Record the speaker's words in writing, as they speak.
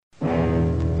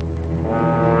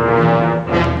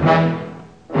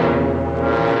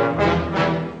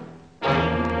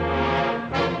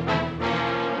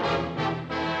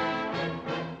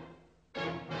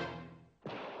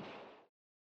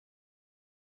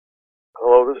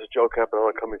Hello, this is Joe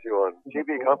Campanella coming to you on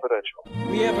TV Confidential.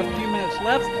 We have a few minutes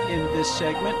left in this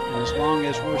segment, and as long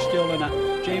as we're still in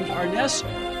a James Arness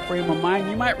frame of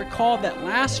mind, you might recall that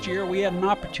last year we had an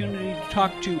opportunity to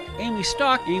talk to Amy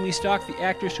Stoch. Amy Stoch, the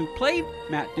actress who played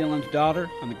Matt Dillon's daughter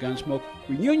on the Gunsmoke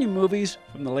reunion movies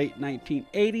from the late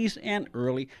 1980s and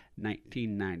early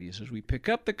 1990s. As we pick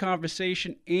up the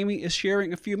conversation, Amy is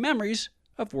sharing a few memories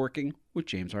of working with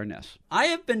James Arness. I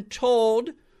have been told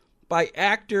by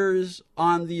actors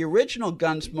on the original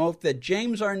Gunsmoke that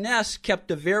James Arness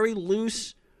kept a very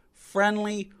loose,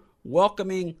 friendly,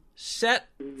 welcoming set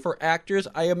for actors.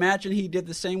 I imagine he did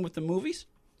the same with the movies?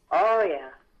 Oh, yeah.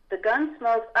 The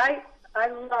Gunsmoke, I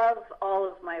love all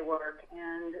of my work,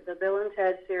 and the Bill and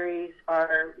Ted series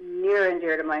are near and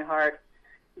dear to my heart.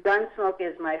 Gunsmoke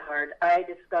is my heart. I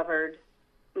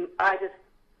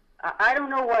don't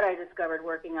know what I discovered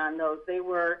working on those.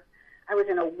 I was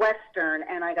in a Western,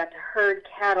 and I got to herd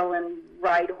cattle and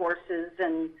ride horses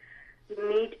and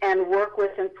meet and work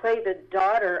with and play the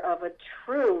daughter of a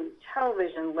true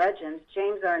television legend,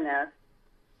 James Arness.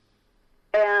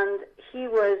 And he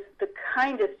was the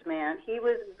kindest man. He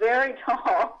was very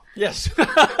tall. Yes.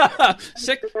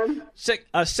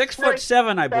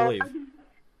 6'7", I believe.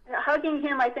 Hugging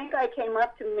him, I think I came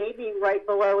up to maybe right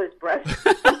below his breast.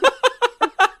 But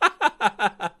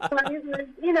it was,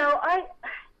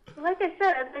 like I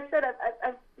said,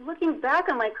 I'm looking back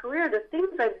on my career, the things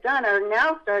I've done are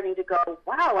now starting to go,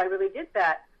 wow, I really did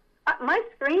that. My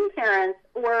screen parents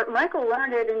were Michael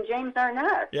Learned and James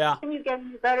Arness. Yeah. Can you get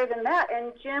any better than that?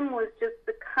 And Jim was just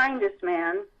the kindest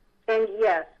man. And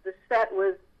yes, the set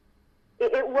was,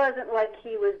 it wasn't like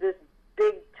he was this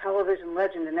big television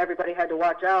legend and everybody had to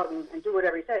watch out and do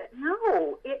whatever he said.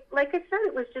 No, like I said,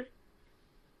 it was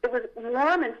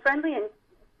warm and friendly and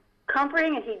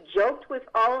comforting, and he joked with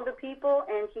all of the people,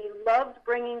 and he loved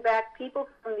bringing back people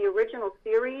from the original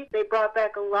series. They brought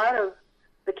back a lot of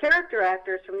the character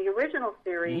actors from the original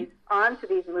series onto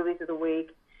these movies of the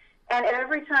week. And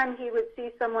every time he would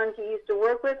see someone he used to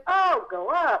work with, go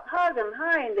up, hug him,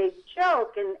 hi, and they'd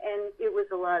joke, and it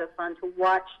was a lot of fun to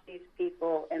watch these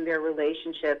people and their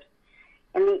relationships.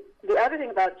 And the other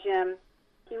thing about Jim,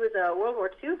 he was a World War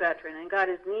II veteran and got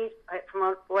his knees,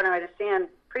 from what I understand,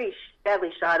 pretty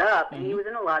badly shot up, and he was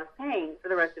in a lot of pain for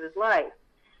the rest of his life.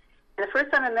 And the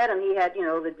first time I met him, he had,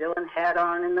 the Dillon hat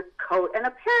on and the coat and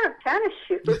a pair of tennis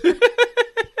shoes.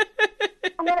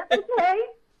 I went, okay.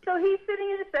 So he's sitting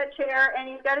in a set chair, and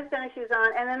he's got his tennis shoes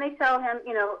on, and then they tell him,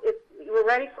 we're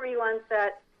ready for you on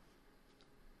set.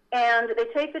 And they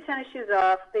take the tennis shoes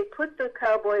off, they put the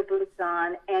cowboy boots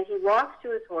on, and he walks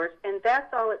to his horse, and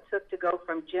that's all it took to go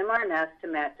from Jim Arness to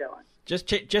Matt Dillon. Just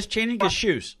changing his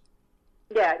shoes.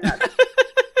 Yeah, no.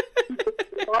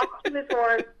 He walked to his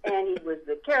horse, and he was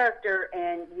the character,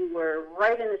 and you were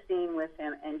right in the scene with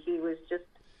him, and he was just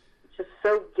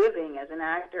so giving as an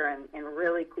actor and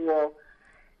really cool.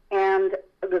 And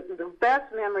the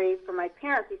best memory for my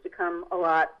parents used to come a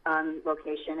lot on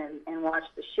location and watch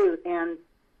the shoot. And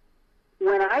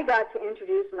when I got to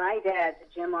introduce my dad to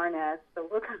Jim Arness, the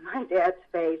look on my dad's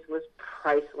face was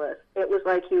priceless. It was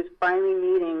like he was finally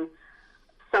meeting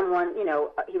someone, he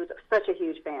was such a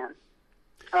huge fan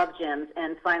of Jim's,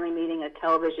 and finally meeting a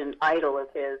television idol of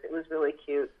his. It was really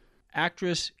cute.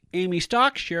 Actress Amy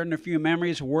Stoch sharing a few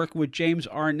memories of working with James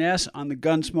Arness on the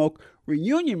Gunsmoke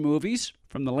reunion movies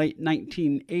from the late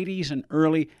 1980s and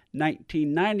early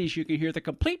 1990s. You can hear the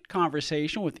complete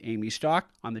conversation with Amy Stoch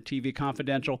on the TV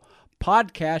Confidential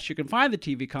podcast. You can find the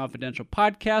TV Confidential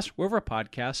podcast wherever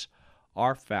podcasts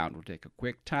are found. We'll take a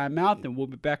quick time out, then we'll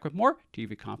be back with more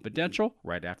TV Confidential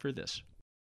right after this.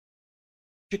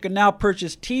 You can now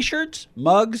purchase t-shirts,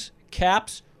 mugs,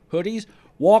 caps, hoodies,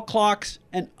 wall clocks,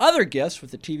 and other gifts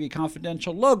with the TV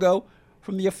Confidential logo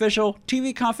from the official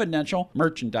TV Confidential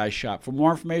merchandise shop. For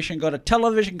more information, go to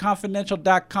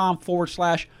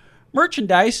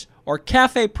televisionconfidential.com/merchandise or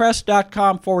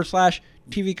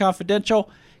cafepress.com/TV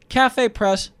Confidential,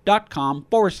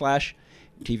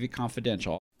 cafepress.com/TV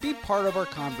Confidential. Be part of our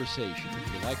conversation.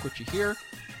 If you like what you hear,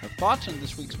 have thoughts on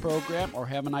this week's program, or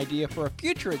have an idea for a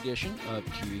future edition of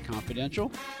TV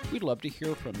Confidential, we'd love to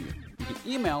hear from you. You can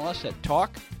email us at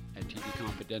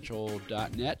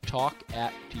talk@tvconfidential.net,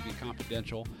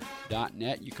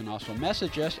 talk@tvconfidential.net. You can also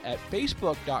message us at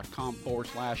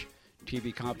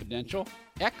facebook.com/TV Confidential,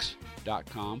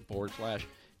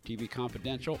 x.com/TV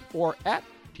Confidential, or at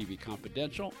TV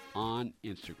Confidential on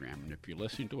Instagram. And if you're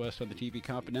listening to us on the TV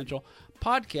Confidential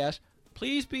podcast,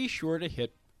 please be sure to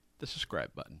hit the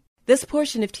subscribe button. This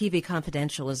portion of TV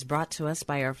Confidential is brought to us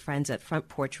by our friends at Front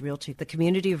Porch Realty, the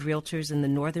community of realtors in the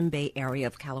Northern Bay Area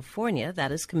of California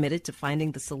that is committed to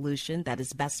finding the solution that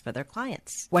is best for their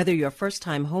clients. Whether you're a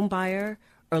first-time home buyer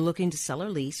or looking to sell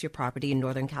or lease your property in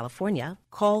Northern California,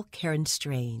 call Karen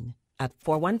Strain at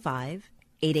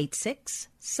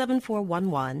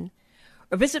 415-886-7411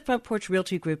 or visit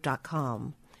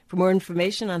frontporchrealtygroup.com for more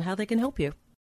information on how they can help you.